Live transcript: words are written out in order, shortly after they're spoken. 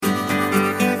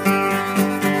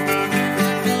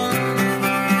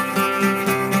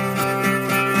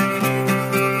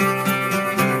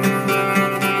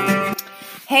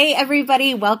Hey,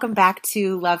 everybody. Welcome back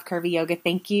to Love Curvy Yoga.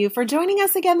 Thank you for joining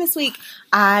us again this week.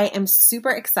 I am super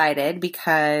excited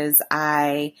because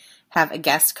I have a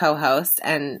guest co-host,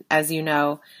 and as you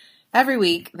know, every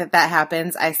week that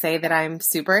happens, I say that I'm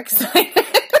super excited.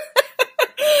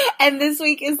 And this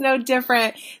week is no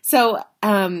different. So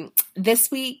this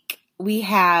week we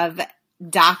have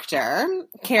Dr.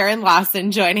 Karen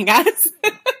Lawson joining us.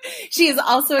 She is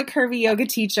also a curvy yoga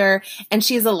teacher, and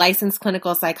she is a licensed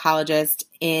clinical psychologist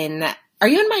are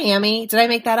you in Miami? Did I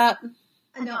make that up?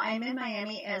 No, I'm in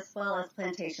Miami as well as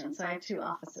Plantation, so I have two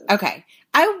offices. Okay.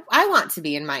 I want to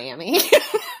be in Miami.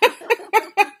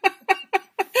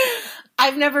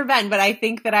 I've never been, but I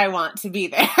think that I want to be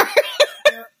there.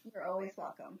 You're always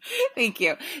welcome. Thank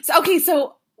you. So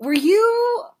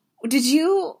did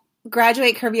you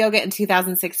graduate curvy yoga in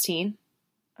 2016?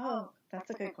 Oh,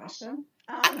 that's a good question.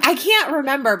 I can't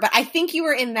remember, but I think you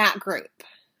were in that group.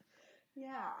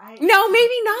 Yeah. No,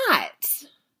 maybe not.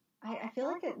 I feel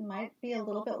like it might be a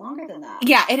little bit longer than that.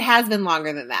 Yeah, it has been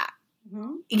longer than that.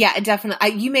 Mm-hmm. Yeah, it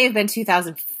definitely. You may have been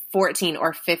 2014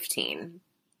 or 15.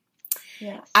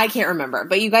 Yes. I can't remember,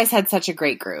 but you guys had such a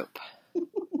great group.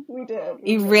 We did.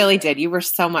 You really did. You were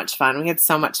so much fun. We had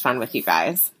so much fun with you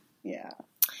guys. Yeah.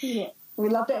 We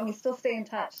loved it, and we still stay in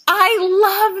touch. I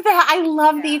love that. I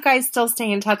love that you guys still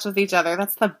stay in touch with each other.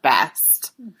 That's the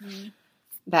best. Mm-hmm.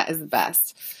 That is the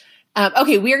best.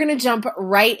 Okay, we are going to jump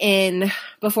right in.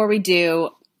 Before we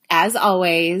do, as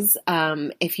always,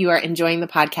 if you are enjoying the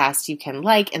podcast, you can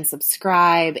like and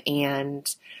subscribe,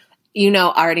 and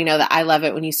already know that I love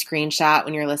it when you screenshot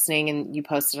when you're listening and you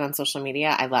post it on social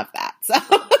media. I love that. So,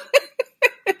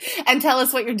 and tell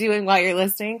us what you're doing while you're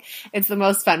listening. It's the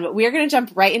most fun. But we are going to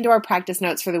jump right into our practice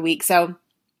notes for the week. So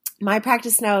my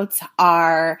practice notes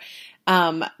are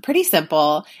pretty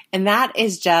simple, and that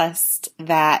is just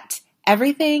that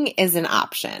everything is an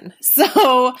option.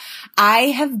 So I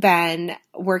have been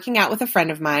working out with a friend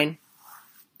of mine,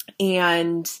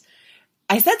 and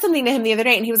I said something to him the other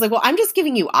day, and he was like, well, I'm just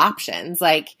giving you options.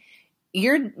 Like,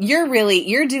 you're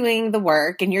doing the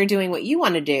work and you're doing what you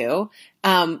want to do.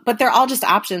 But they're all just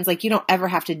options. Like, you don't ever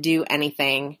have to do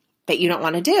anything that you don't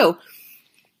want to do.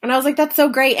 And I was like, that's so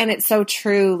great. And it's so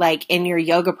true, like in your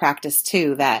yoga practice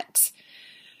too, that,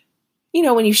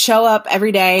 when you show up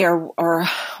every day or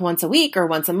once a week or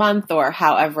once a month or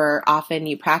however often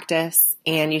you practice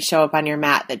and you show up on your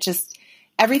mat, that just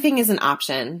everything is an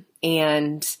option,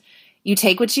 and you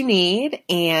take what you need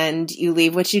and you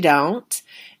leave what you don't.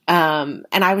 And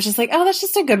I was just like, oh, that's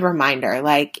just a good reminder.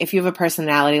 Like, if you have a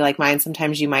personality like mine,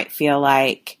 sometimes you might feel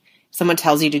like someone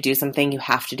tells you to do something, you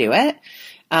have to do it.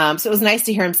 So it was nice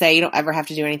to hear him say, you don't ever have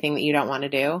to do anything that you don't want to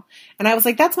do. And I was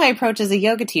like, that's my approach as a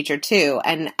yoga teacher too.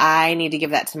 And I need to give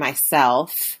that to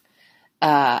myself,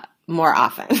 more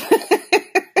often.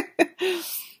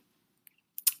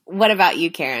 What about you,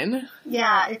 Karen?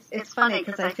 Yeah, it's funny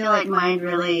because I feel like mine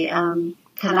really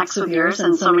connects with yours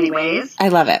in so many ways. I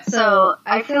love it. So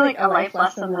I feel like a life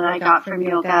lesson that I got from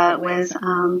yoga was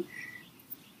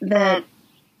that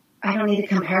I don't need to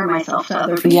compare myself to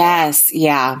other people. Yes,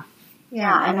 yeah.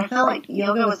 Yeah, and I felt like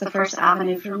yoga was the first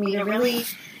avenue for me to really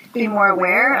be more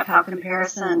aware of how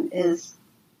comparison is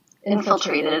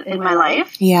infiltrated in my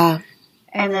life. Yeah.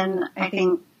 And then I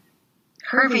think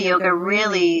curvy yoga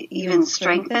really even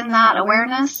strengthened that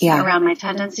awareness around my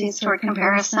tendencies toward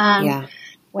comparison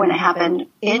when it happened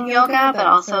in yoga, but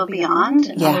also beyond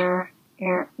in other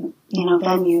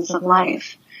venues of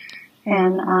life.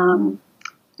 And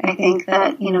I think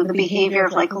that, the behavior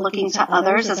of like looking to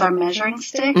others as our measuring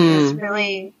stick is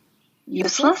really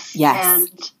useless and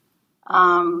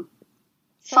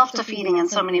self-defeating in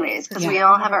so many ways, because we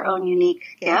all have our own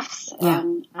unique gifts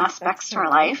and aspects to our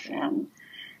life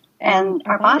and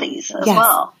our bodies as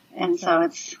well. And so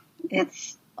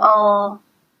it's all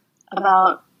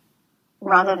about,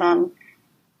 rather than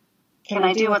can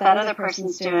I do what that other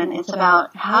person's doing, it's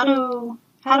about how do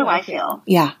I feel?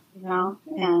 Yeah.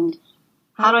 And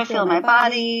how do I feel in my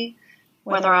body,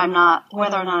 whether or not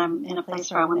I'm in a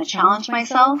place where I want to challenge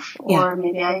myself, or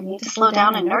maybe I need to slow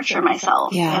down and nurture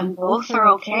myself. Yeah. And both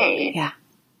are okay. Yeah.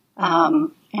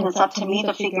 And it's up to me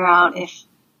to figure out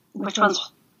which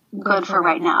one's good for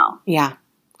right now. Yeah.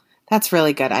 That's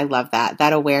really good. I love that.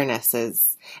 That awareness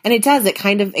is, and it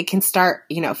can start,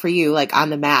 for you, like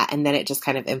on the mat, and then it just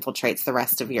kind of infiltrates the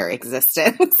rest of your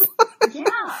existence.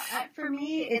 For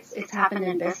me, it's happened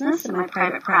in business, in my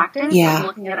private practice. Yeah. Like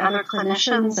looking at other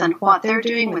clinicians and what they're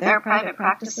doing with their private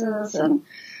practices, and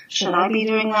should I be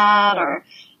doing that?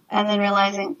 And then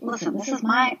realizing, listen, this is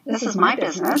my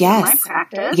business, Yes. my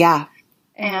practice. Yeah.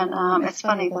 And it's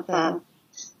funny that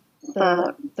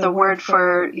the word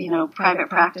for, private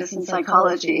practice in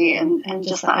psychology and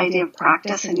just the idea of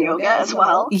practice in yoga as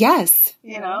well. Yes.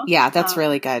 Yeah, that's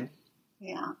really good.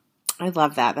 Yeah. I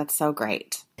love that. That's so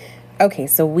great. Okay,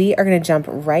 so we are going to jump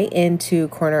right into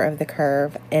Corner of the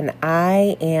Curve, and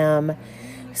I am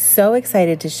so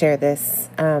excited to share this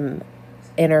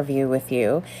interview with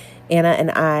you. Anna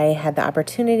and I had the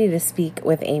opportunity to speak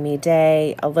with Amy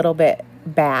Day a little bit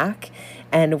back,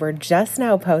 and we're just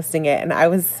now posting it, and I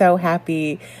was so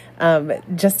happy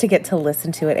just to get to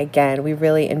listen to it again. We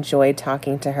really enjoyed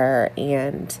talking to her,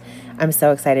 and I'm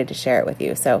so excited to share it with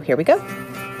you. So here we go.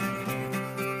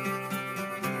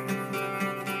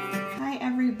 Hi,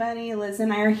 everybody. Liz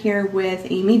and I are here with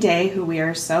Amy Day, who we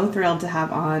are so thrilled to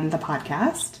have on the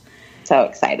podcast. So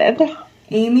excited.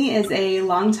 Amy is a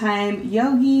longtime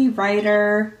yogi,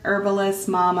 writer, herbalist,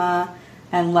 mama,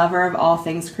 and lover of all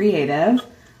things creative.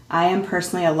 I am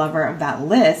personally a lover of that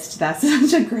list. That's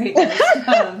such a great list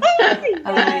of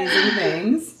amazing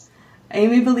things.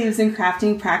 Amy believes in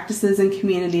crafting practices and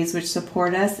communities which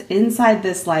support us inside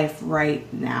this life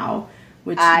right now.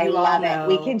 Which I love it.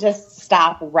 We can just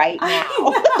stop right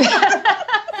now.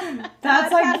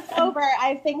 That's like over. I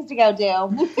have things to go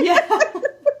do. Yeah.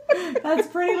 That's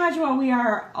pretty much what we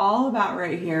are all about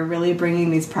right here, really bringing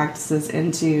these practices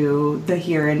into the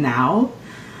here and now.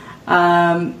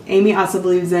 Amy also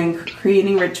believes in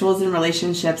creating rituals and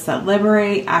relationships that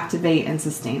liberate, activate, and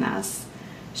sustain us.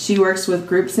 She works with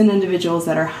groups and individuals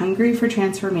that are hungry for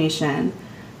transformation,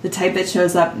 the type that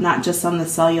shows up not just on the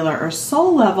cellular or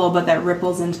soul level, but that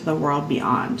ripples into the world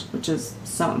beyond, which is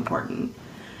so important.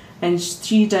 And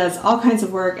she does all kinds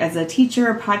of work as a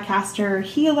teacher, podcaster,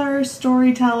 healer,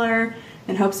 storyteller,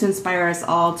 and hopes to inspire us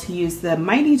all to use the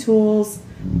mighty tools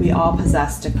we all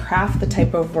possess to craft the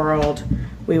type of world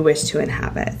we wish to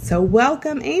inhabit. So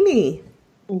welcome, Amy.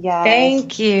 Yes.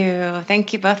 Thank you.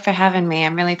 Thank you both for having me.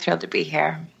 I'm really thrilled to be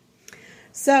here.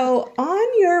 So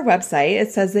on your website,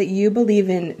 it says that you believe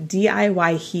in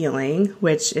DIY healing,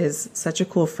 which is such a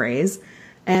cool phrase.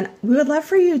 And we would love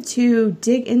for you to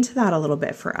dig into that a little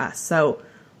bit for us. So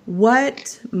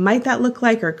what might that look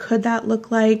like, or could that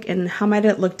look like, and how might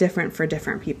it look different for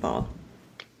different people?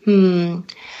 Well,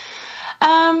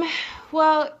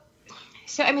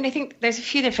 so, I think there's a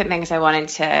few different things I wanted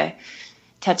to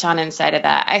touch on inside of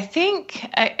that. I think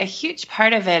a huge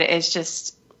part of it is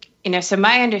just, so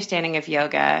my understanding of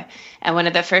yoga, and one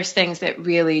of the first things that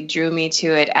really drew me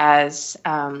to it as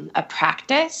a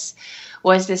practice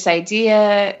was this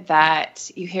idea that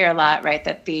you hear a lot, right?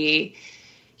 That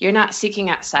you're not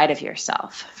seeking outside of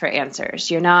yourself for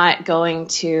answers. You're not going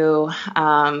to,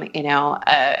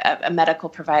 a medical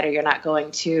provider. You're not going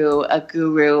to a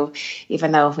guru,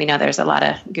 even though we know there's a lot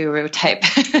of guru type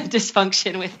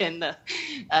dysfunction within the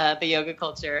yoga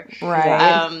culture,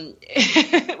 right?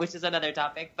 Which is another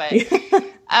topic. But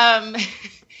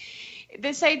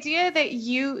this idea that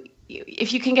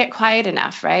if you can get quiet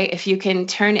enough, right? If you can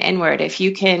turn inward, if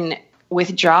you can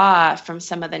withdraw from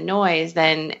some of the noise,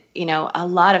 then, a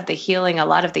lot of the healing, a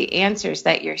lot of the answers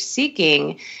that you're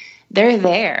seeking, they're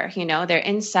there, they're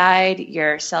inside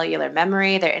your cellular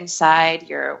memory. They're inside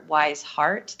your wise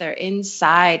heart. They're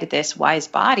inside this wise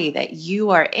body that you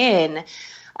are in.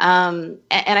 And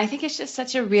I think it's just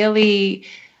such a really,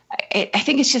 I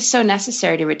think it's just so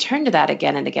necessary to return to that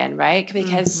again and again, right?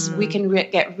 Because we can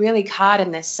get really caught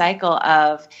in this cycle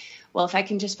of, well, if I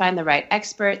can just find the right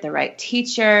expert, the right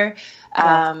teacher,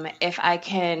 if I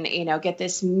can, get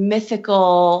this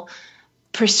mythical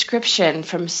prescription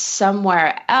from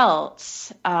somewhere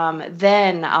else,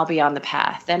 then I'll be on the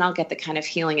path. Then I'll get the kind of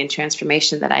healing and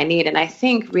transformation that I need. And I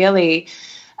think really,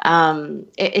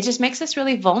 it just makes us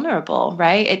really vulnerable,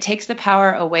 right? It takes the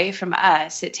power away from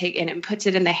us. And it puts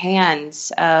it in the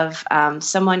hands of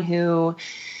someone who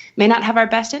may not have our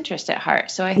best interest at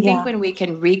heart. So I think when we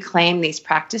can reclaim these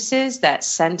practices that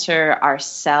center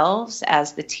ourselves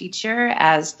as the teacher,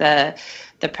 as the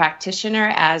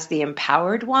practitioner, as the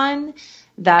empowered one,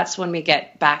 that's when we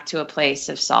get back to a place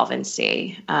of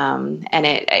solvency. And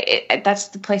that's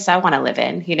the place I want to live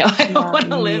in. I don't want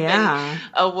to live in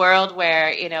a world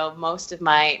where, most of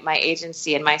my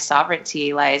agency and my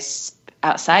sovereignty lies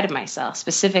outside of myself,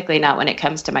 specifically not when it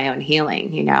comes to my own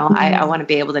healing. I want to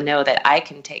be able to know that I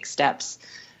can take steps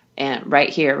and right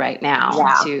here, right now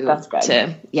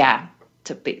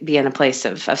to be in a place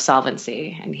of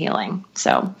solvency and healing.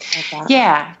 So,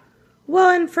 yeah.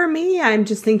 Well, and for me, I'm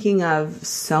just thinking of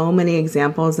so many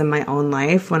examples in my own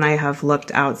life when I have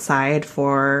looked outside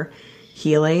for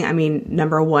healing.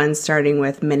 Number one, starting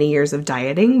with many years of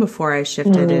dieting before I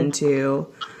shifted into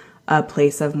a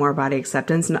place of more body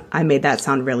acceptance. And I made that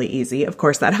sound really easy. Of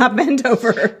course, that happened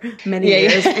over many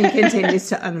years and continues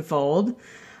to unfold.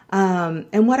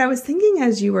 And what I was thinking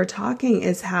as you were talking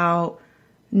is how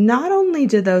not only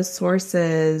do those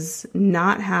sources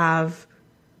not have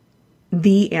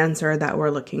the answer that we're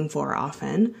looking for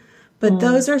often, but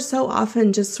those are so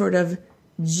often just sort of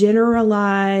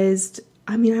generalized,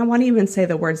 I mean, I want to even say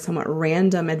the word somewhat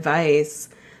random advice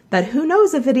that who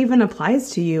knows if it even applies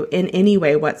to you in any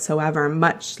way whatsoever,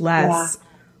 much less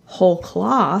whole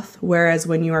cloth. Whereas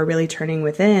when you are really turning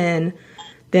within,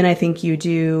 then I think you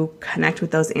do connect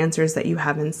with those answers that you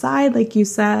have inside, like you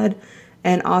said,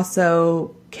 and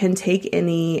also can take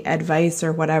any advice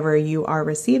or whatever you are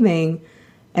receiving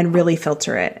and really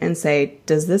filter it and say,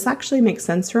 does this actually make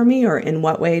sense for me? Or in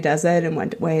what way does it? In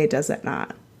what way does it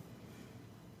not?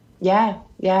 Yeah.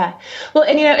 Yeah. Well,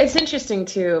 and, it's interesting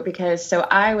too, because so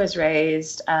I was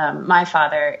raised, my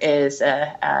father is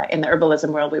in the herbalism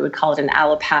world, we would call it an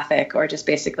allopathic or just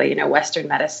basically, Western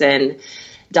medicine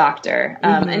doctor.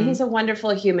 And he's a wonderful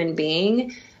human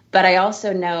being. But I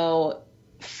also know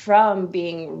from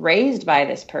being raised by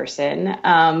this person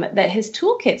that his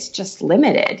toolkit's just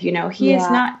limited. He is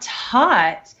not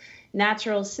taught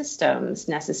natural systems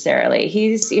necessarily.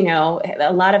 He's,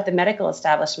 a lot of the medical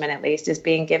establishment, at least, is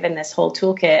being given this whole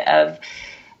toolkit of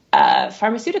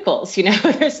pharmaceuticals.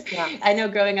 I know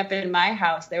growing up in my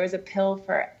house, there was a pill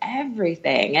for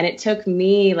everything. And it took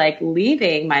me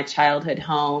leaving my childhood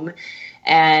home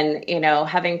and,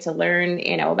 having to learn,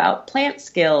 about plant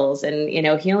skills and,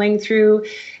 healing through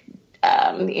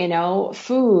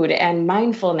food and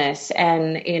mindfulness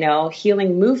and,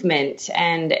 healing movement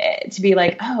and to be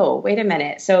like, oh, wait a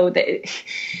minute. So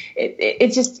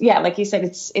it just, like you said,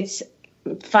 it's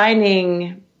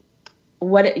finding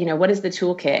what is the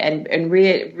toolkit and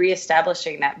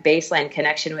reestablishing that baseline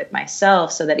connection with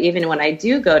myself so that even when I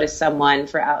do go to someone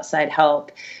for outside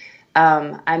help,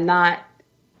 I'm not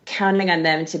counting on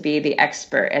them to be the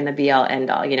expert and the be all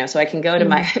end all, so I can go to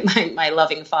my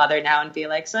loving father now and be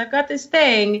like, so I've got this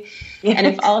thing. And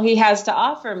if all he has to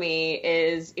offer me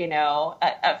is,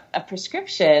 a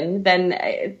prescription,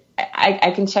 then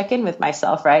I can check in with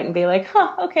myself, right. And be like,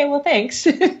 okay, well, thanks.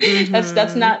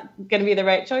 That's not going to be the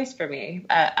right choice for me.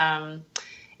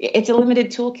 It's a limited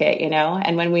toolkit,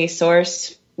 and when we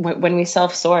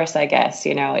self-source, I guess,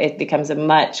 it becomes a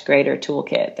much greater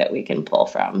toolkit that we can pull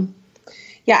from.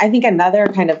 Yeah, I think another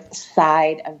kind of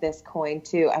side of this coin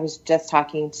too, I was just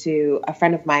talking to a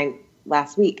friend of mine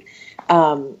last week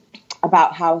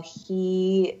about how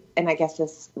he, and I guess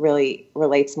this really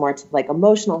relates more to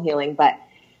emotional healing, but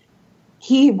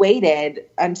he waited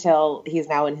until he's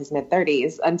now in his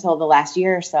mid-30s, until the last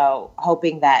year or so,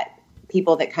 hoping that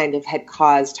people that kind of had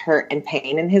caused hurt and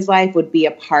pain in his life would be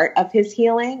a part of his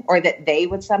healing or that they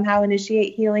would somehow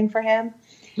initiate healing for him.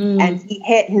 And he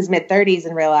hit his mid-30s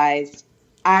and realized,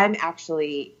 I'm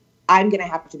going to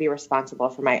have to be responsible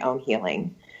for my own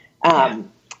healing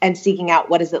and seeking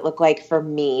out what does it look like for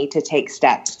me to take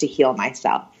steps to heal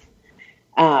myself.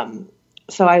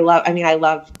 So I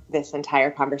love this entire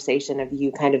conversation of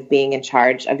you kind of being in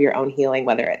charge of your own healing,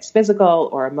 whether it's physical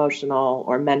or emotional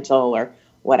or mental or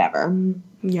whatever.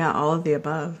 Yeah, all of the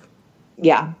above.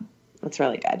 Yeah, that's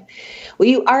really good. Well,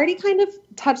 you already kind of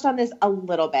touched on this a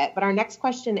little bit, but our next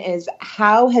question is,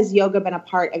 how has yoga been a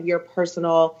part of your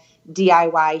personal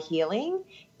DIY healing?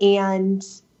 And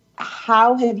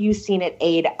how have you seen it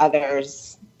aid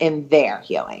others in their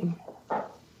healing?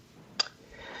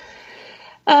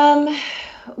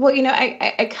 Well,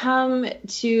 I come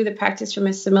to the practice from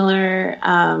a similar,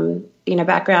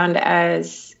 background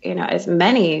as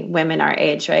many women our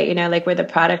age, right? We're the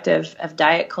product of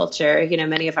diet culture.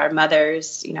 Many of our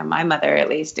mothers, my mother at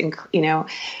least,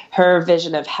 her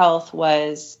vision of health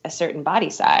was a certain body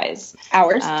size.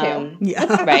 Ours too.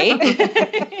 Yeah. Right.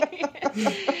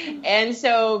 And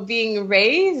so being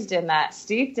raised in that,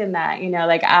 steeped in that,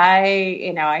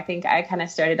 I think I kind of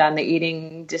started on the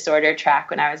eating disorder track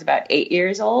when I was about 8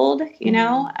 years old,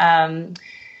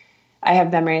 I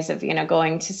have memories of,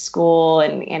 going to school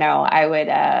and, I would,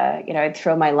 I'd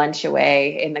throw my lunch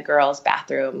away in the girls'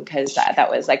 bathroom because that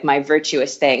was my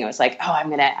virtuous thing. It was like, oh, I'm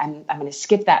going to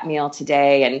skip that meal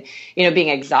today. And, being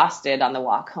exhausted on the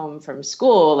walk home from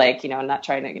school, not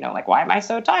trying to, why am I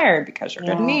so tired? Because you're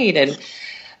going to eat.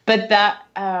 But that,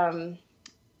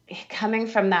 coming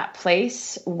from that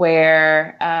place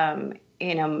where,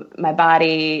 my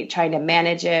body, trying to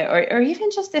manage it, or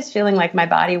even just this feeling like my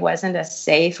body wasn't a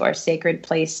safe or sacred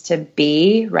place to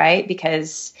be, right?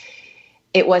 Because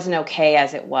it wasn't okay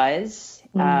as it was.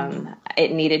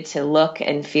 It needed to look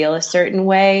and feel a certain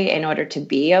way in order to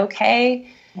be okay.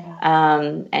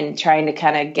 and trying to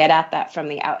kind of get at that from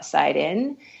the outside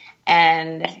in.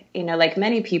 And, you know, like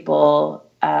many people,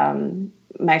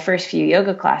 my first few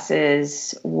yoga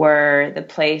classes were the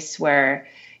place where,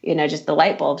 you know, just the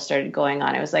light bulb started going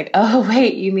on. It was like, oh,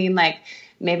 wait, you mean like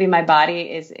maybe my body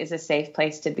is a safe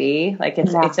place to be? Like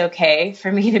it's okay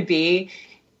for me to be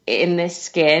in this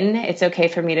skin. It's okay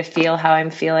for me to feel how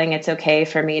I'm feeling. It's okay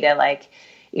for me to like,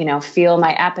 you know, feel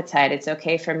my appetite. It's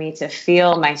okay for me to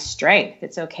feel my strength.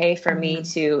 It's okay for me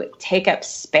to take up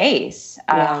space.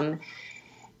 And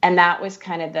that was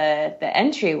kind of the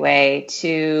entryway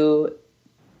to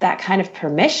that kind of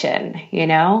permission, you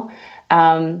know?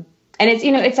 And it's,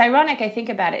 you know, it's ironic. I think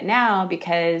about it now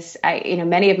because you know,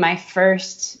 many of my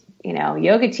first, you know,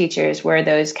 yoga teachers were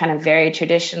those kind of very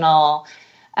traditional,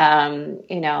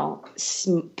 you know,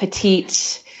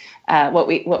 petite, what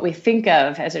we think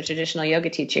of as a traditional yoga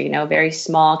teacher, you know, very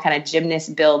small kind of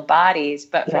gymnast build bodies.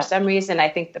 But for some reason, I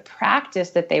think the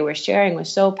practice that they were sharing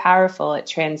was so powerful. It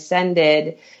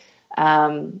transcended,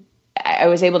 I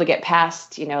was able to get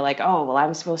past, you know, like, oh, well,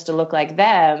 I'm supposed to look like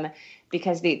them,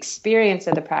 because the experience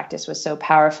of the practice was so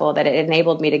powerful that it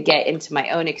enabled me to get into my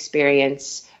own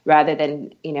experience rather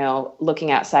than, you know,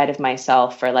 looking outside of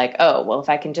myself for like, oh, well, if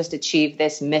I can just achieve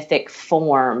this mythic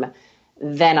form,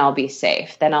 then I'll be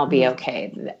safe, then I'll be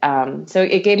okay. So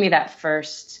it gave me that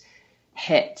first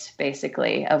hit,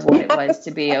 basically, of what it was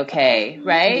to be okay,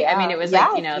 right? I mean, it was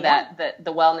like, you know, that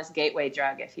the wellness gateway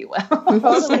drug, if you will.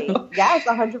 Totally. Yes,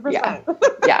 100%.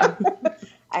 Yeah.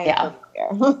 I am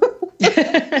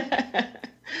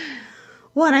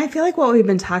Well, and I feel like what we've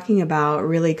been talking about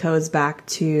really goes back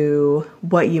to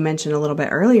what you mentioned a little bit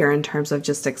earlier in terms of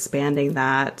just expanding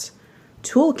that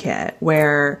toolkit,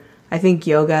 where I think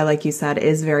yoga, like you said,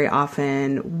 is very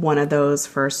often one of those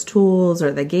first tools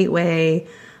or the gateway,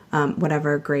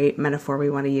 whatever great metaphor we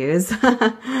want to use.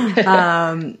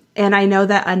 And I know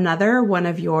that another one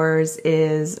of yours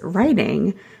is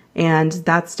writing, and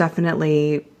that's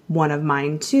definitely one of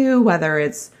mine too, whether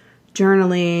it's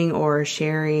journaling or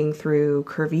sharing through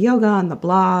Curvy Yoga on the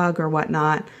blog or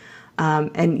whatnot.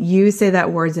 And you say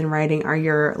that words and writing are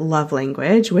your love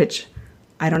language, which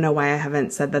I don't know why I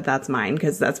haven't said that that's mine,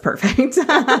 because that's perfect. So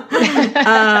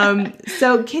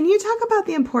can you talk about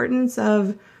the importance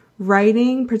of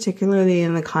writing, particularly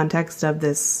in the context of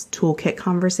this toolkit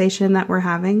conversation that we're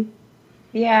having?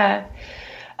 Yeah.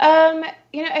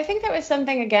 You know, I think that was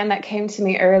something, again, that came to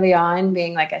me early on,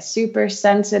 being like a super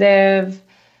sensitive,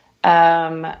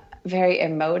 very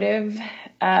emotive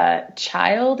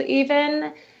child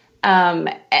even.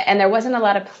 And there wasn't a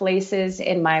lot of places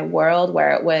in my world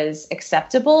where it was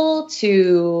acceptable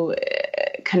to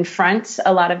confront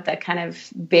a lot of the kind of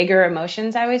bigger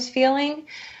emotions I was feeling.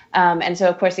 And so,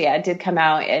 of course, it did come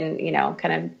out in, you know,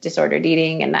 kind of disordered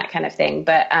eating and that kind of thing.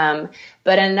 But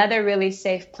another really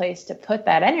safe place to put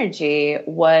that energy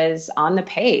was on the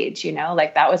page, you know,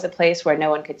 like that was a place where no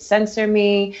one could censor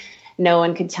me. No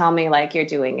one could tell me like, you're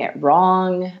doing it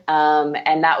wrong.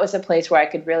 And that was a place where I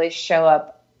could really show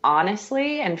up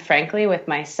honestly and frankly with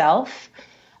myself.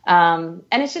 And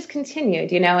it's just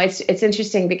continued, you know, it's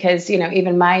interesting because, you know,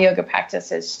 even my yoga practice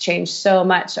has changed so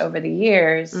much over the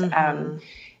years.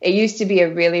 It used to be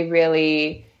a really,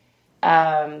 really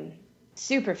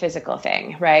super physical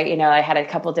thing, right? You know, I had a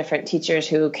couple different teachers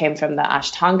who came from the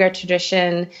Ashtanga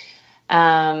tradition.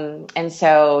 And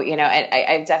so, you know,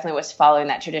 I definitely was following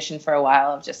that tradition for a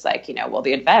while of just like, you know, well,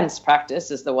 the advanced practice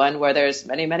is the one where there's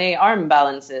many, many arm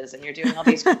balances and you're doing all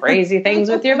these crazy things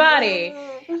with your body.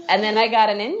 And then I got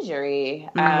an injury.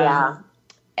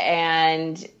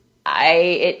 And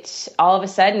all of a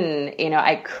sudden, you know,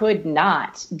 I could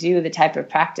not do the type of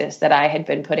practice that I had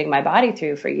been putting my body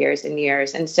through for years and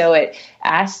years. And so it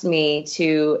asked me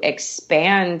to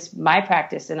expand my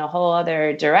practice in a whole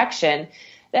other direction.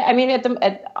 I mean,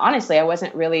 honestly, I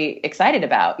wasn't really excited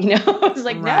about, you know, I was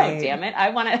like, no, damn it. I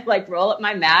want to like roll up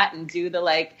my mat and do the,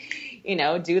 like, you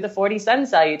know, do the 40 sun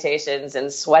salutations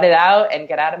and sweat it out and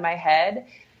get out of my head.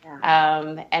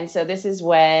 And so this is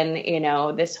when, you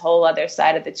know, this whole other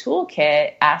side of the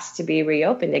toolkit asked to be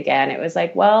reopened again. It was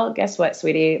like, well, guess what,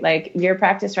 sweetie, like your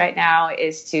practice right now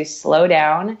is to slow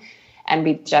down and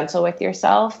be gentle with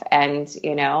yourself and,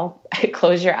 you know,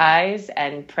 close your eyes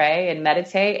and pray and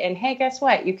meditate. And hey, guess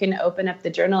what? You can open up the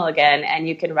journal again and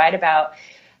you can write about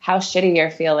how shitty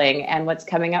you're feeling and what's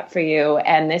coming up for you.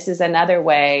 And this is another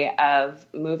way of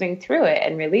moving through it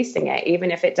and releasing it,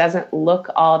 even if it doesn't look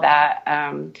all that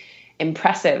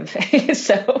impressive.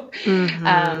 So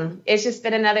it's just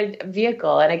been another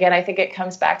vehicle. And again, I think it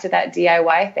comes back to that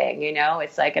DIY thing. You know,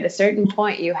 it's like at a certain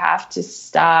point you have to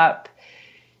stop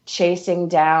chasing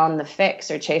down the fix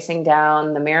or chasing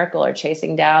down the miracle or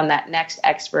chasing down that next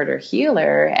expert or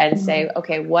healer and say,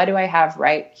 okay, what do I have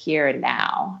right here and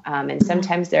now? And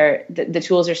sometimes the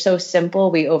tools are so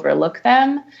simple, we overlook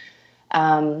them.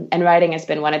 And writing has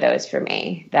been one of those for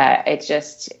me, that it's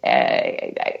just,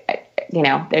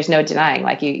 there's no denying,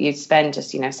 like you spend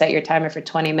just, set your timer for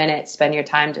 20 minutes, spend your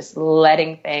time just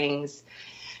letting things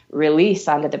release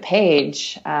onto the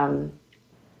page.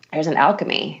 There's an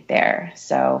alchemy there.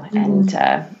 So, and,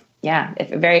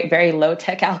 it's a very, very low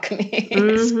tech alchemy.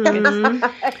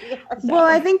 Well,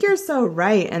 I think you're so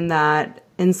right in that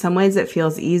in some ways it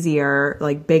feels easier,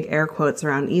 like big air quotes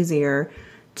around easier,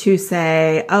 to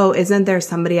say, oh, isn't there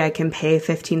somebody I can pay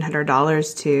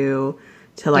 $1,500 to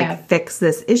fix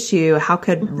this issue? How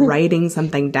could writing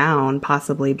something down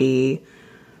possibly be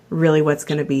really what's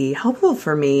going to be helpful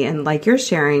for me? And like you're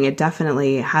sharing, it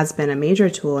definitely has been a major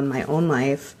tool in my own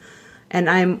life. And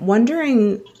I'm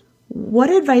wondering what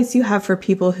advice you have for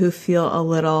people who feel a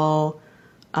little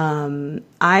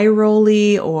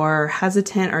eye-rolly or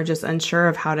hesitant or just unsure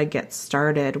of how to get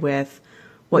started with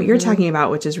what you're talking about,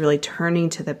 which is really turning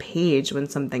to the page when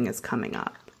something is coming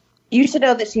up. You should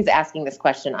know that she's asking this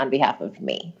question on behalf of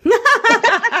me.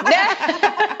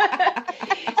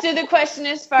 So the question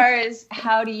as far as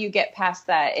how do you get past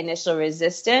that initial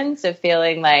resistance of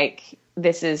feeling like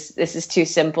this is too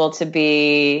simple to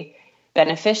be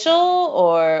beneficial,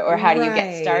 or how do you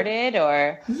get started?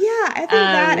 Or I think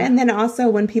that, and then also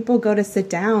when people go to sit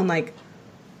down, like,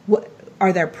 what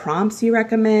are there prompts you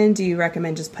recommend? Do you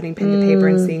recommend just putting pen to paper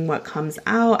and seeing what comes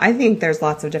out? I think there's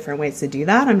lots of different ways to do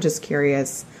that. I'm just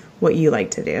curious what you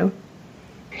like to do.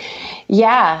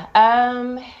 Yeah.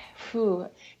 I'm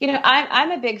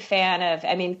a big fan of,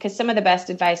 because some of the best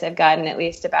advice I've gotten, at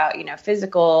least about,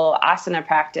 physical asana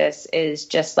practice, is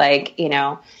just like,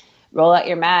 roll out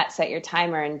your mat, set your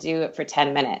timer, and do it for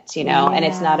 10 minutes, and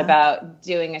it's not about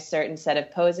doing a certain set of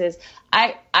poses.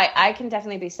 I can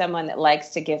definitely be someone that likes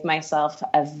to give myself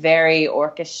a very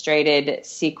orchestrated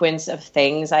sequence of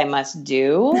things I must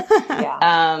do.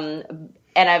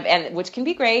 And which can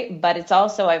be great, but it's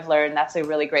also, I've learned that's a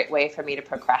really great way for me to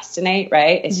procrastinate,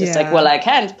 right? It's just like, well, I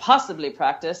can't possibly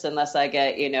practice unless I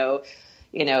get,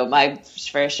 my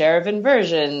fair share of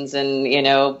inversions and,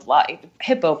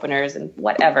 hip openers and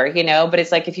whatever, but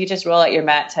it's like, if you just roll out your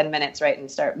mat 10 minutes, right, and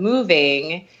start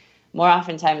moving, more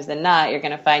oftentimes than not, you're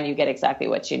going to find you get exactly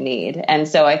what you need. And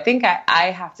so I think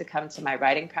I have to come to my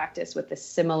writing practice with a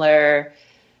similar,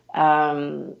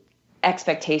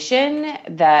 expectation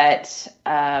that,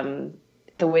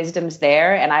 the wisdom's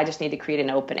there and I just need to create an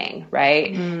opening.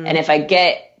 Right. And if I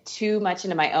get too much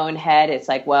into my own head, it's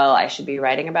like, well, I should be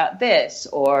writing about this,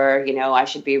 or, I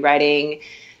should be writing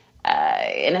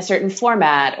in a certain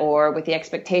format or with the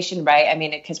expectation, right?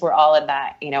 Because we're all in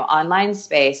that, online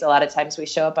space. A lot of times we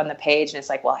show up on the page and it's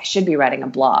like, well, I should be writing a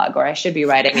blog, or I should be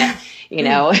writing some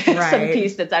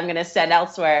piece that I'm going to send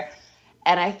elsewhere.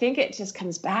 And I think it just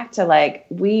comes back to like,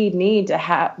 we need to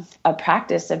have a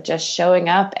practice of just showing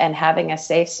up and having a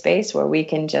safe space where we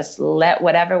can just let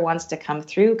whatever wants to come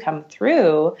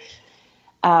through.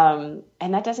 And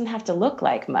that doesn't have to look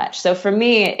like much. So for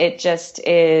me, it just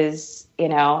is,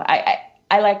 I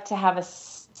like to have a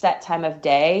set time of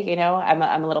day, I'm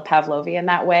a little Pavlovian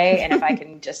that way. And if I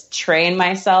can just train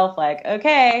myself like,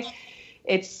 okay,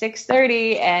 it's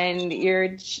 6:30 and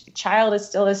your child is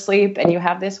still asleep and you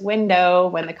have this window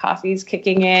when the coffee's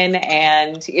kicking in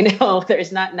and,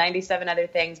 there's not 97 other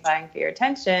things vying for your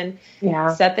attention.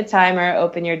 Yeah. Set the timer,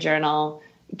 open your journal,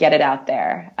 get it out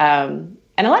there. And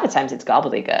a lot of times it's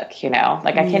gobbledygook,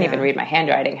 like I can't even read my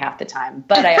handwriting half the time,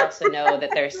 but I also know that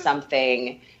there's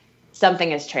something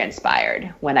has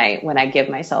transpired when I give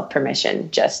myself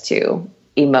permission just to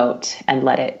emote and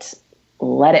let it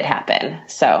happen.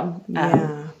 So,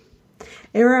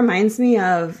 it reminds me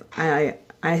of, I'm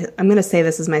going to say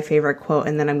this is my favorite quote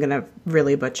and then I'm going to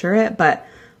really butcher it, but,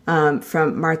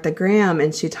 from Martha Graham,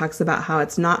 and she talks about how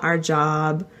it's not our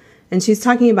job, and she's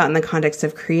talking about in the context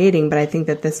of creating, but I think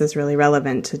that this is really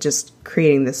relevant to just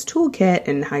creating this toolkit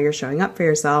and how you're showing up for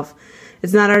yourself.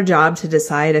 It's not our job to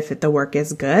decide if the work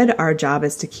is good. Our job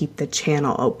is to keep the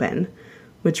channel open,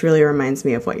 which really reminds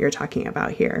me of what you're talking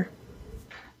about here.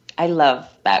 I love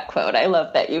that quote. I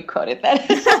love that you quoted that.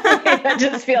 It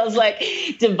just feels like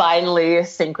divinely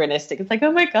synchronistic. It's like,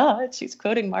 oh my God, she's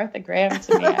quoting Martha Graham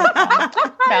to me. I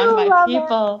found my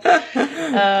people.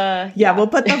 We'll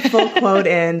put the full quote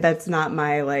in. That's not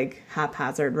my like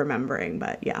haphazard remembering,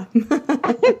 but yeah.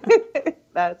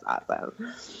 That's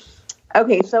awesome.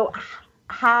 Okay, so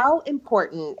how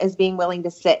important is being willing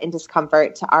to sit in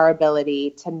discomfort to our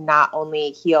ability to not only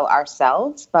heal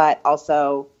ourselves, but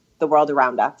also the world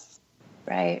around us.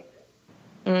 Right.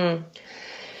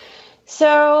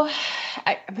 So,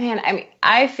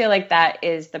 I feel like that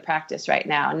is the practice right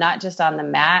now, not just on the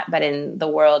mat, but in the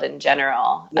world in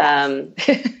general. Yes.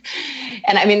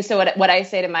 And so what I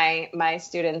say to my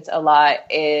students a lot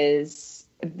is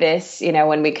this,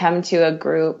 when we come to a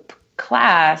group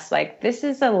class, like, this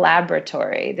is a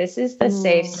laboratory. This is the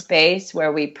safe space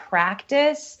where we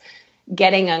practice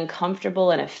getting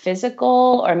uncomfortable in a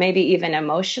physical or maybe even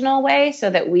emotional way so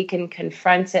that we can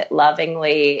confront it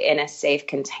lovingly in a safe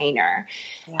container.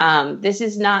 Yeah. This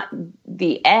is not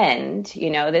the end.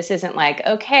 This isn't like,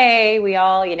 okay, we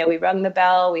all, we rung the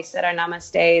bell, we said our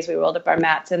namastes, we rolled up our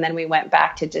mats, and then we went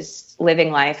back to just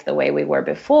living life the way we were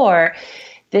before.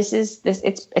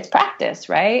 It's practice,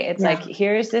 right? It's like,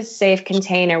 here's this safe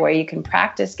container where you can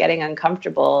practice getting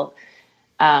uncomfortable,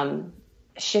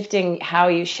 shifting how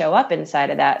you show up inside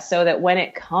of that so that when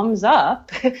it comes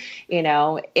up,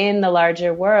 in the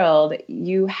larger world,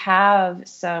 you have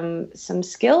some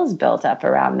skills built up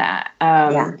around that.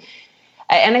 And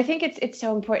I think it's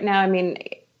so important now.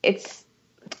 It's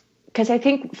because I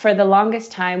think for the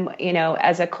longest time,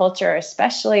 as a culture,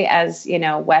 especially as,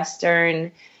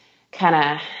 Western kind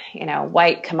of,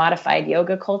 white commodified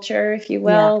yoga culture, if you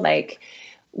will, like,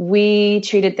 we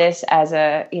treated this as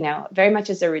very much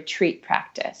as a retreat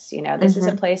practice. This is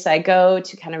a place I go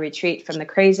to kind of retreat from the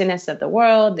craziness of the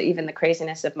world, even the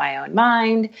craziness of my own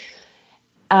mind.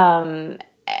 And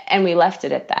we left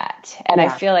it at that. And I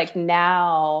feel like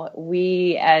now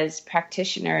we, as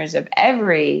practitioners of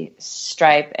every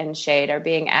stripe and shade, are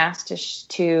being asked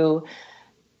to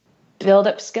build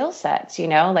up skill sets,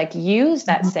 like, use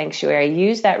that sanctuary,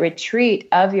 use that retreat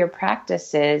of your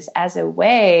practices as a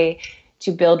way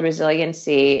to build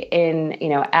resiliency in,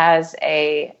 as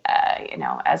a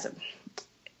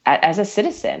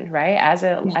citizen, right? As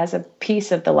a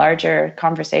piece of the larger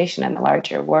conversation and the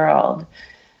larger world.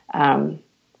 Don't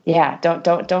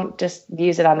just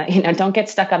use it on the, don't get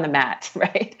stuck on the mat,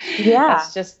 right? Yeah.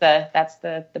 That's just that's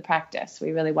the practice.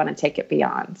 We really want to take it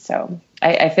beyond. So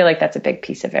I feel like that's a big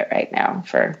piece of it right now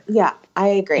Yeah, I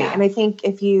agree. Yeah. And I think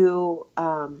if you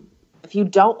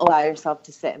don't allow yourself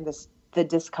to sit in the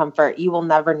discomfort, you will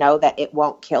never know that it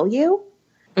won't kill you.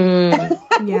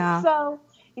 Yeah. So,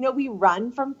 we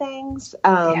run from things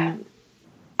out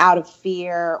of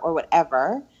fear or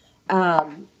whatever.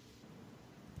 And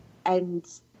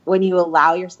when you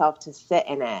allow yourself to sit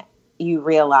in it, you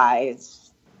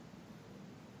realize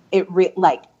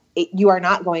you are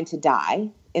not going to die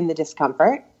in the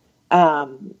discomfort,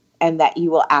 and that you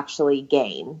will actually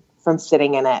gain from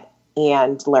sitting in it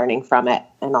and learning from it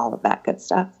and all of that good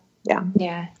stuff. Yeah.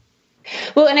 Yeah.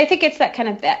 Well, and I think it's that kind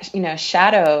of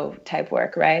shadow type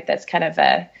work, right? That's kind of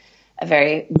a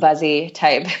very buzzy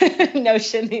type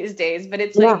notion these days, but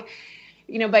it's like,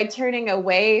 by turning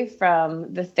away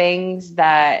from the things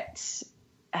that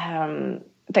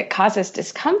cause us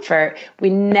discomfort,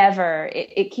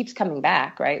 it keeps coming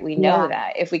back, right? We know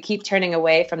that if we keep turning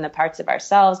away from the parts of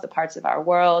ourselves, the parts of our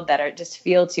world that are just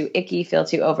feel too icky, feel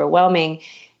too overwhelming,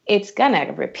 it's going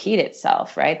to repeat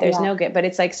itself, right? There's no good, but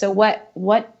it's like, so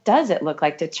what does it look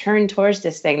like to turn towards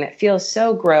this thing that feels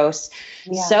so gross,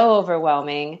 so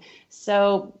overwhelming,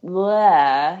 so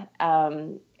blah,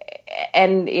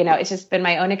 and, it's just been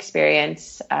my own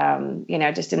experience,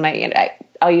 just in my,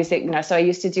 I'll use it, so I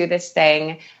used to do this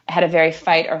thing. I had a very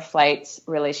fight or flight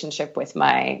relationship with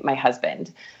my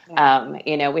husband.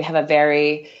 We have a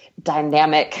very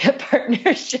dynamic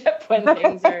partnership when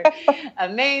things are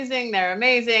amazing, they're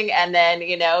amazing. And then,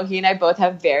 he and I both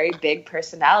have very big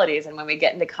personalities. And when we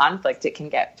get into conflict, it can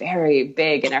get very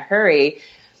big in a hurry.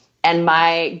 And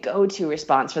my go-to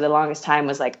response for the longest time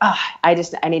was like, I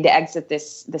need to exit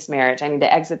this marriage. I need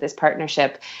to exit this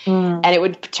partnership. And it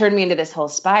would turn me into this whole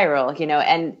spiral,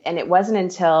 and it wasn't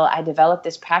until I developed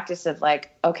this practice of like,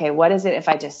 okay, what is it if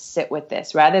I just sit with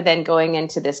this rather than going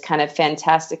into this kind of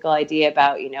fantastical idea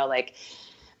about, like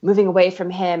moving away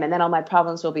from him and then all my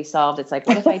problems will be solved. It's like,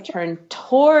 what if I turn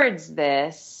towards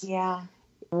this? Yeah.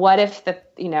 What if the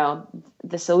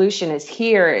solution is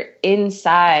here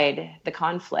inside the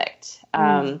conflict?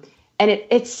 And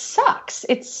it sucks.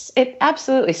 It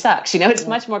absolutely sucks. It's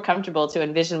much more comfortable to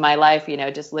envision my life,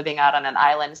 just living out on an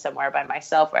island somewhere by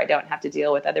myself where I don't have to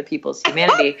deal with other people's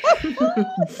humanity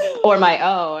or my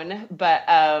own. But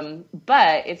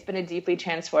it's been a deeply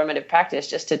transformative practice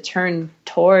just to turn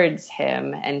towards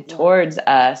him and towards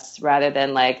us rather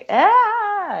than like,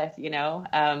 I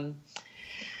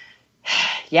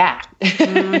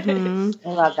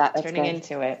love that. That's turning good.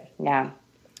 into it. Yeah.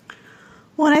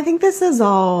 Well, and I think this is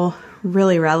all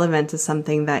really relevant to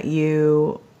something that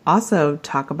you also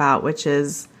talk about, which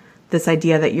is this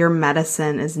idea that your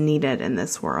medicine is needed in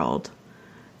this world.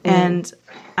 And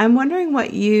I'm wondering what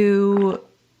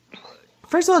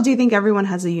first of all, do you think everyone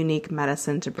has a unique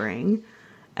medicine to bring?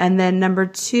 And then number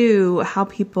 2, how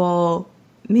people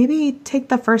maybe take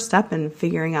the first step in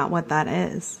figuring out what that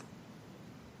is?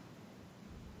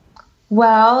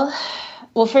 Well,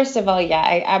 first of all, yeah,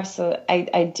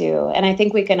 I do. And I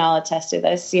think we can all attest to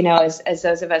this, as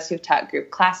those of us who've taught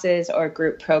group classes or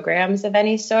group programs of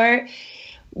any sort,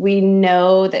 we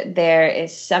know that there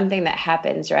is something that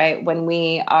happens, right, when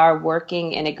we are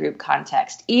working in a group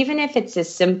context, even if it's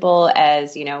as simple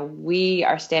as, we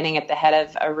are standing at the head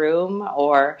of a room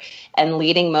and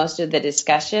leading most of the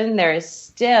discussion, there is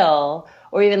still,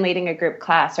 or even leading a group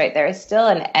class, right, there is still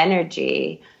an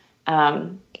energy.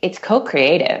 It's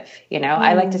co-creative,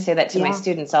 I like to say that to my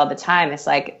students all the time. It's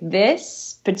like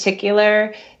this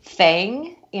particular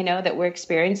thing, that we're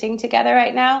experiencing together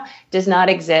right now does not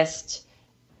exist.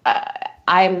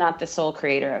 I am not the sole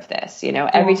creator of this.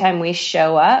 Every time we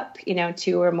show up,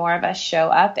 2 or more of us show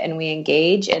up and we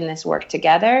engage in this work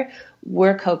together,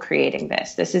 we're co-creating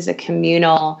this. This is a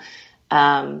communal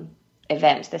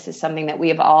event. This is something that we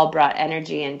have all brought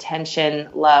energy, intention,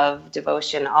 love,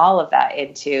 devotion, all of that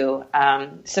into.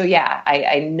 So yeah,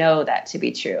 I know that to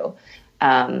be true.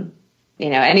 And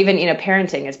even,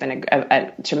 parenting has been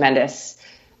a tremendous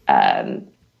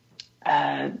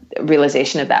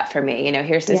realization of that for me.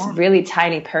 Here's this really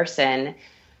tiny person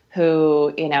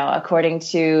who, according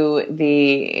to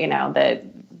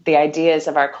the ideas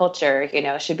of our culture,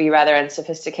 should be rather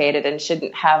unsophisticated and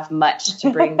shouldn't have much to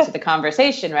bring to the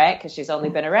conversation, right? Because she's only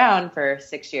been around for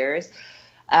 6 years.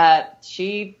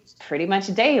 She pretty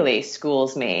much daily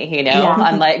schools me,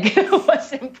 on like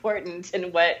what's important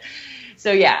and what.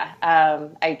 So yeah,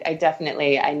 I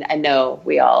definitely, I know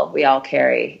we all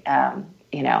carry,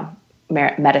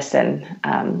 medicine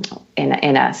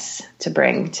in us to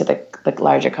bring to the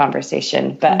larger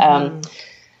conversation. But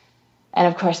and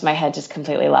of course my head just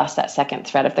completely lost that second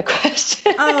thread of the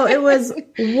question. Oh, it was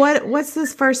what's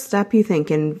this first step you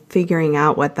think in figuring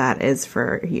out what that is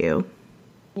for you?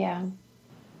 Yeah.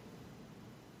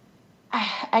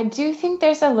 I do think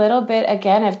there's a little bit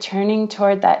again of turning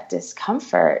toward that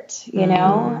discomfort,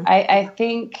 I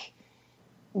think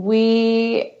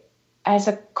we as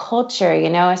a culture,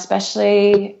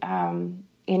 especially,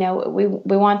 we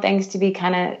want things to be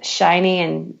kind of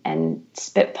shiny and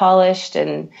spit polished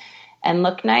and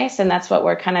look nice. And that's what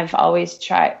we're kind of always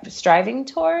striving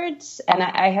towards. And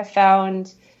I have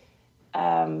found,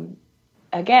 again,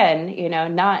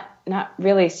 not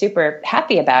really super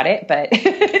happy about it, but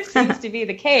it seems to be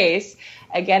the case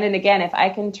again and again. If I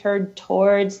can turn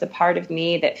towards the part of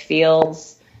me that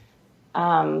feels,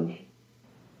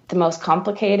 the most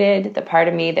complicated, the part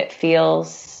of me that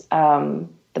feels the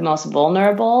most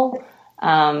vulnerable,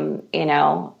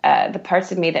 the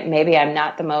parts of me that maybe I'm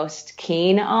not the most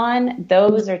keen on,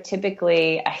 those are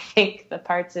typically, I think, the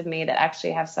parts of me that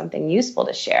actually have something useful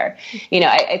to share.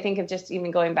 I think of just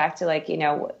even going back to like,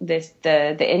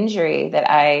 the injury that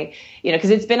I,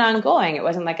 because it's been ongoing. It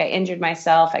wasn't like I injured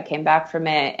myself. I came back from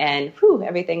it and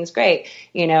everything's great.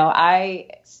 I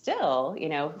still,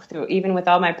 through even with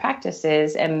all my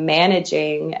practices, am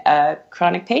managing a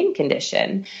chronic pain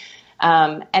condition.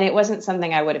 And it wasn't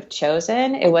something I would have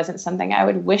chosen. It wasn't something I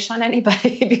would wish on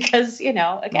anybody because,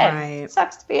 again, It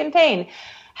sucks to be in pain.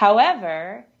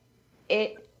 However,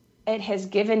 it has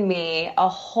given me a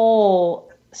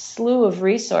whole slew of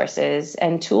resources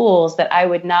and tools that I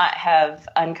would not have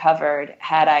uncovered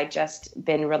had I just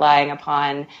been relying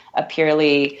upon a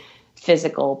purely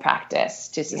physical practice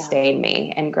to sustain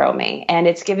me and grow me. And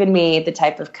it's given me the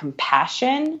type of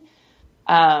compassion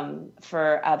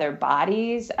for other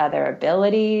bodies, other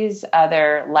abilities,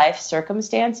 other life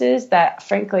circumstances that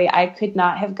frankly I could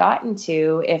not have gotten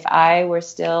to if I were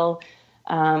still,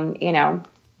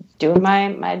 doing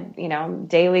my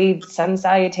daily sun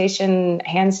salutation,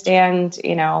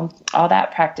 handstand, all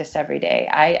that practice every day.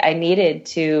 I needed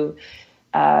to,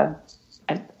 I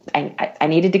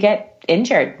needed to get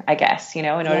injured, I guess, in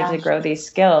order to grow these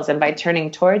skills. And by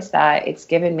turning towards that, it's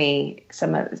given me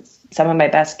some of my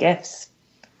best gifts.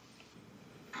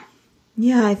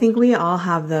 Yeah, I think we all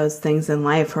have those things in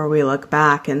life where we look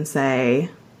back and say,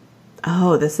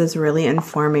 oh, this is really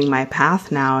informing my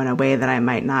path now in a way that I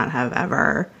might not have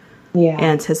ever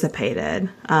anticipated.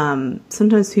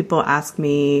 Sometimes people ask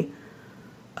me,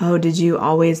 oh, did you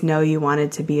always know you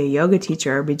wanted to be a yoga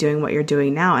teacher or be doing what you're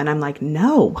doing now? And I'm like,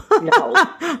 no.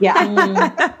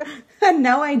 Yeah.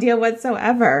 No idea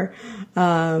whatsoever.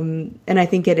 And I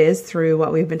think it is through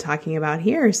what we've been talking about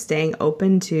here, staying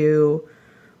open to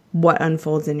what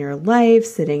unfolds in your life,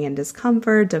 sitting in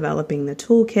discomfort, developing the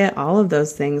toolkit, all of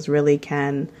those things really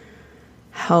can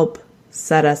help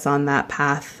set us on that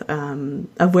path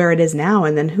of where it is now.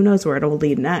 And then who knows where it will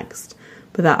lead next.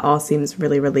 But that all seems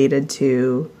really related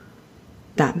to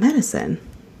that medicine.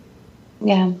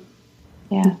 Yeah.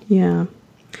 Yeah. Yeah.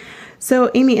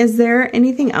 So, Amy, is there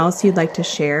anything else you'd like to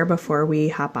share before we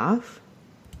hop off?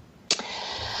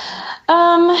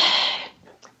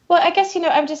 Well, I guess,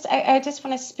 I just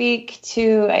want to speak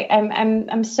to,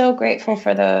 I'm so grateful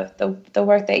for the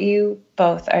work that you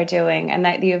both are doing and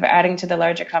that you're adding to the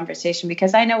larger conversation,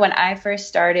 because I know when I first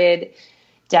started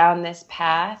down this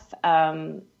path,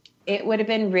 it would have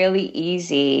been really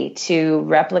easy to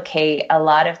replicate a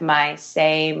lot of my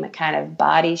same kind of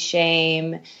body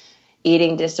shame,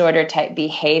 eating disorder type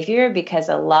behavior, because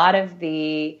a lot of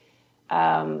the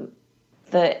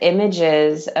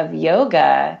images of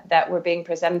yoga that were being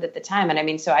presented at the time. And I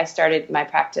mean, so I started my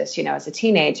practice, as a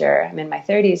teenager. I'm in my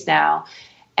 30s now.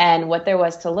 And what there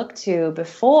was to look to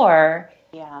before,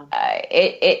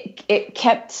 it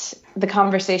kept the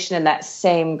conversation in that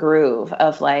same groove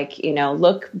of like,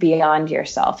 look beyond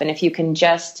yourself. And if you can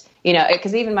just,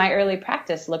 because even my early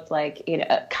practice looked like,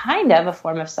 kind of a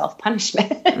form of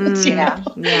self-punishment. It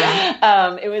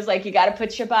was like, you got to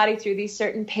put your body through these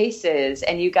certain paces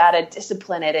and you got to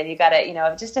discipline it. And you got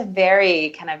to, just a very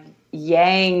kind of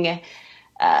yang,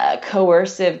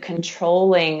 coercive,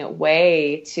 controlling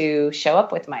way to show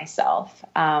up with myself.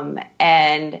 And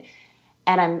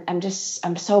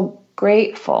I'm so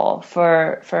grateful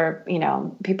for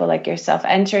people like yourself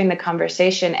entering the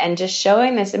conversation and just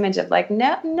showing this image of like,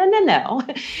 no.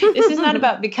 This is not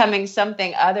about becoming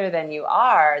something other than you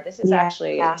are. This is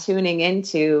actually tuning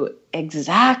into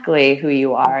exactly who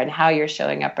you are and how you're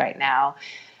showing up right now.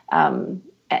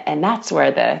 And that's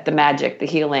where the magic, the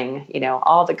healing,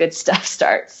 all the good stuff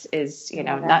starts is,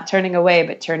 not turning away,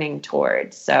 but turning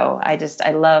towards. So I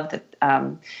love that.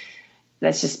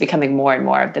 That's just becoming more and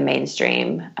more of the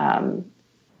mainstream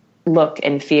look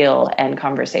and feel and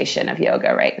conversation of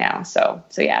yoga right now. So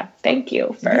yeah, thank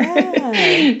you for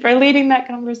for leading that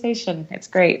conversation. It's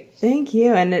great. Thank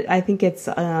you. And I think it's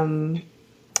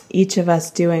each of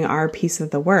us doing our piece of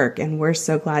the work, and we're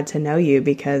so glad to know you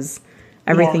because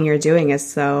everything you're doing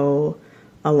is so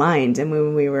aligned. And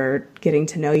when we were getting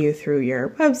to know you through your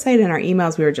website and our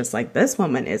emails, we were just like, this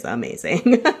woman is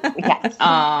amazing. Yes.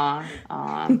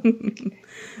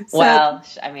 Well,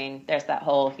 I mean, there's that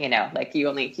whole, like you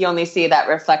only see that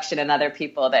reflection in other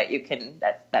people that you can,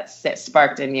 that's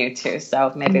sparked in you too.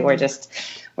 So maybe we're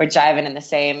jiving in the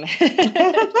same,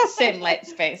 same light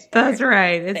space. That's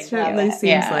right. It certainly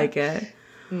seems like it.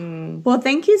 Well,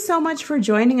 thank you so much for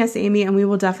joining us, Amy, and we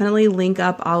will definitely link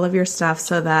up all of your stuff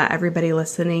so that everybody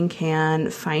listening can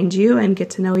find you and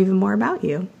get to know even more about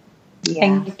you.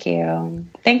 Yeah. Thank you.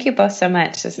 Thank you both so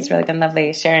much. This has really been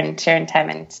lovely sharing time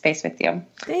and space with you.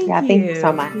 Thank you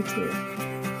so much. You too.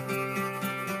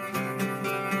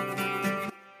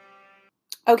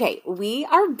 Okay, we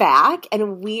are back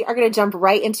and we are going to jump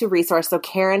right into resource. So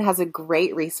Karen has a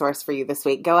great resource for you this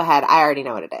week. Go ahead. I already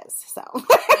know what it is. So.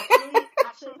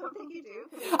 Actually, I don't think you do.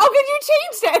 Oh, because you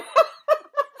changed it.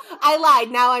 I lied.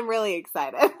 Now I'm really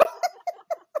excited.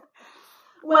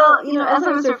 Well, as I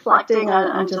was reflecting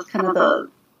on just kind of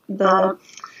the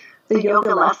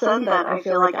yoga lesson that I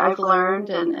feel like I've learned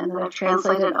and that I've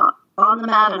translated on the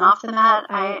mat and off the mat,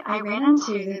 I ran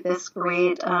into this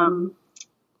great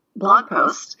blog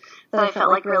post that I felt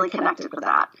like really connected with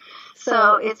that.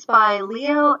 So it's by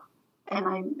Leo,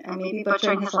 and I may be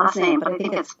butchering his last name, but I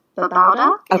think it's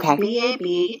Babauta. Okay.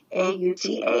 It's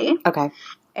Babauta. Okay.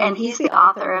 And he's the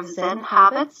author of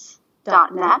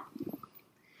ZenHabits.net.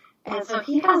 And so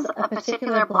he has a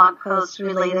particular blog post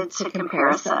related to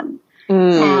comparison.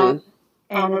 And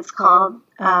it's called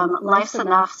Life's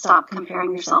Enough, Stop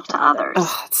Comparing Yourself to Others.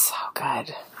 Oh, it's so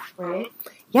good. Right?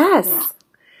 Yes. Yeah.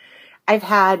 I've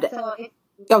had...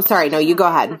 sorry. No, you go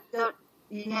ahead.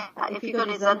 If you go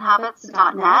to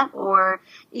ZenHabits.net, or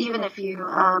even if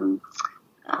you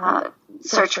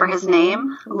search for his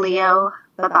name, Leo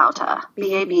Babauta,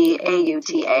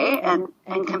 Babauta,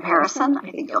 and comparison,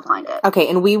 I think you'll find it. Okay,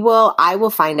 and I will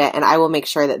find it, and I will make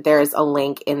sure that there's a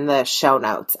link in the show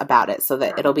notes about it so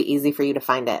that it'll be easy for you to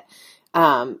find it.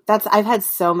 I've had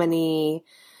so many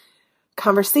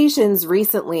conversations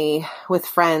recently with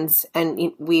friends,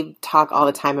 and we talk all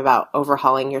the time about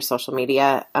overhauling your social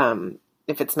media,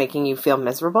 if it's making you feel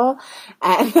miserable.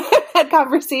 And had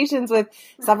conversations with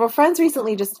several friends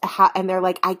recently and they're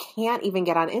like, I can't even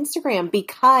get on Instagram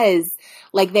because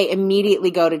like they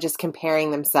immediately go to just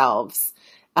comparing themselves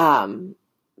to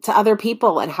other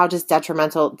people and how just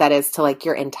detrimental that is to like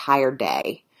your entire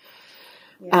day.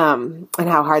 and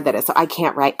how hard that is. So I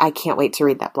can't wait to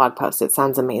read that blog post. It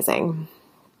sounds amazing.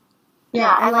 Yeah,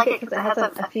 I like it because it has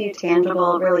a few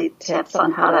tangible, really tips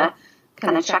on how to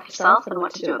kind of check yourself and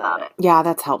what to do about it. Yeah,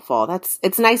 that's helpful.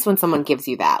 It's nice when someone gives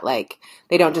you that. Like,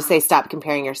 they don't just say stop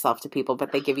comparing yourself to people,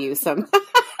 but they give you some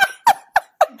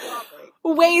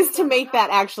ways to make that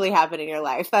actually happen in your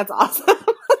life. That's awesome.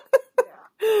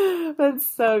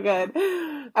 That's so good.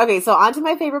 Okay, so on to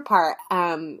my favorite part.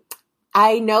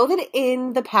 I know that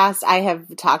in the past I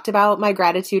have talked about my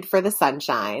gratitude for the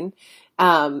sunshine.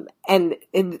 And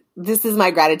this is my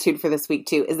gratitude for this week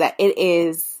too, is that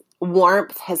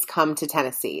warmth has come to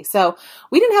Tennessee. So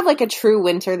we didn't have like a true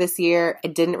winter this year.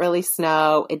 It didn't really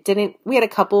snow. We had a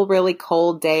couple really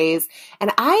cold days,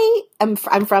 and I'm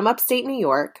from upstate New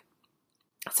York.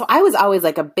 So I was always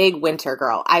like a big winter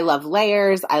girl. I love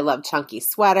layers. I love chunky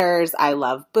sweaters. I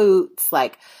love boots,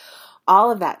 like all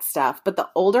of that stuff. But the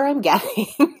older I'm getting,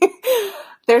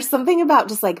 there's something about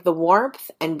just like the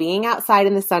warmth and being outside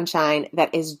in the sunshine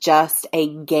that is just a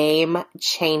game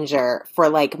changer for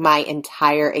like my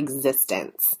entire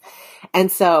existence.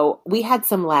 And so we had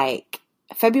some like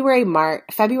February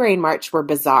and March were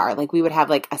bizarre. Like we would have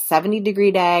like a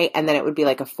 70-degree day, and then it would be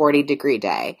like a 40-degree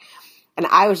day. And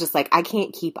I was just like, I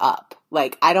can't keep up.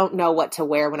 Like, I don't know what to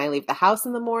wear when I leave the house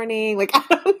in the morning. Like, I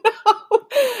don't know.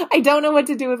 I don't know what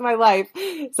to do with my life.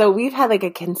 So we've had like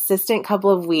a consistent couple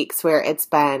of weeks where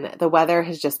the weather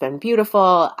has just been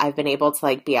beautiful. I've been able to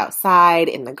like be outside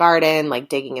in the garden, like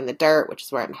digging in the dirt, which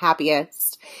is where I'm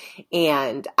happiest.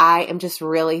 And I am just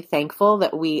really thankful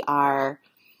that we are,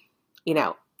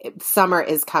 summer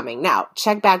is coming. Now,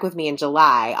 check back with me in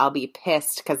July. I'll be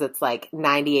pissed because it's like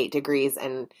 98 degrees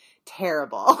and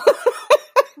terrible.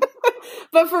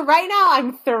 But for right now,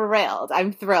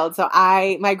 I'm thrilled. So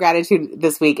my gratitude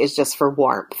this week is just for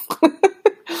warmth.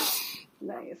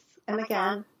 Nice. And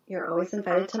again, you're always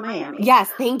invited to Miami. Yes,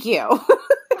 thank you.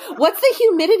 What's the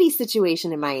humidity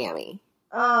situation in Miami?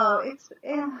 Oh,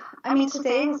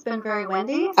 today has been very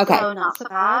windy, okay. So not so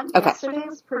bad. Okay. Yesterday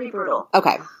was pretty brutal.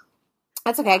 Okay.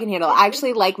 That's okay, I can handle it. I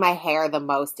actually like my hair the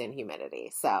most in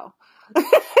humidity, so.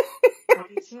 I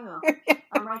do too.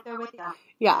 I'm right there with you.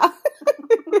 Yeah.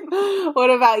 What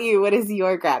about you? What is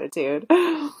your gratitude?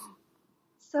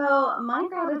 So my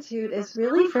gratitude is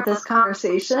really for this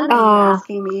conversation and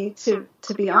asking me to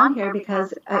be on here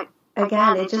because,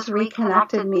 again, it just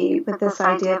reconnected me with this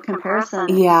idea of comparison.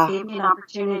 Yeah. It gave me an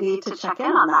opportunity to check in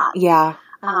on that. Yeah.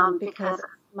 Because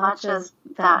much as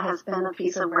that has been a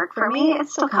piece of work for me, it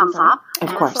still comes up.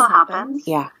 Of course. It still happens.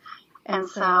 Yeah. And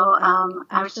so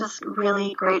I was just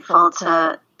really grateful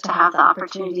to have the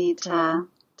opportunity to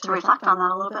reflect on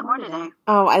that a little bit more today.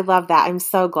 Oh, I love that. I'm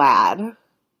so glad.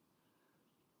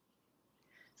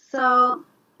 So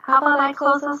how about I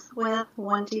close us with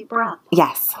one deep breath?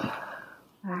 Yes. All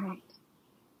right.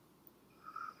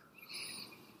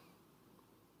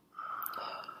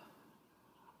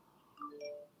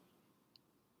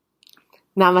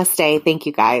 Namaste. Thank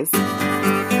you, guys.